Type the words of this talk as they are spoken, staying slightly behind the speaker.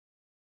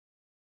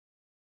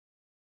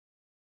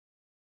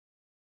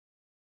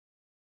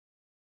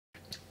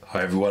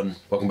Hi everyone,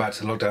 welcome back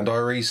to the Lockdown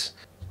Diaries.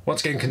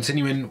 Once again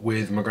continuing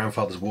with my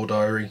grandfather's war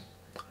diary.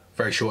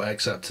 Very short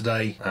excerpt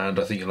today, and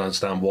I think you'll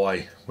understand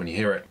why when you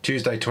hear it.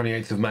 Tuesday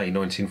 28th of May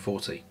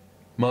 1940.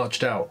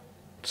 Marched out.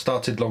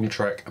 Started long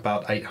trek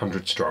about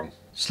 800 strong.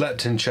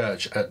 Slept in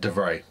church at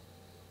Devray.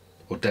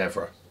 Or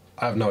Devre.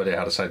 I have no idea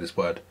how to say this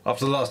word.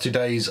 After the last 2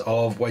 days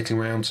of waiting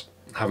around,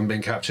 having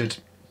been captured,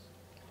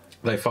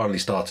 they finally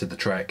started the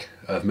trek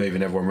of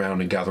moving everyone around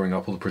and gathering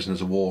up all the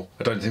prisoners of war.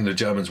 I don't think the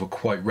Germans were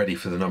quite ready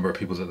for the number of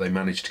people that they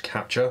managed to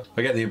capture.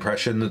 I get the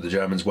impression that the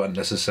Germans weren't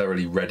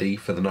necessarily ready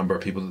for the number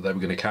of people that they were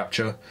going to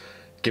capture,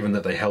 given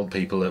that they held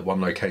people at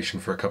one location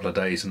for a couple of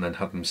days and then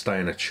had them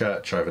stay in a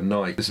church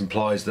overnight. This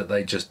implies that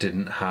they just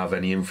didn't have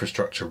any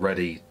infrastructure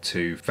ready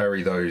to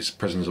ferry those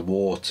prisoners of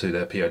war to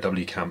their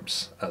POW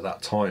camps at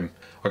that time.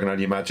 I can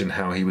only imagine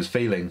how he was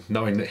feeling,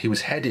 knowing that he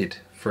was headed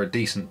for a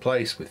decent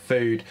place with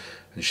food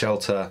and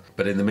shelter,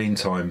 but in the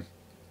meantime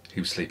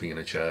he was sleeping in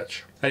a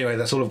church. Anyway,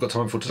 that's all I've got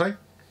time for today.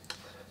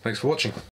 Thanks for watching.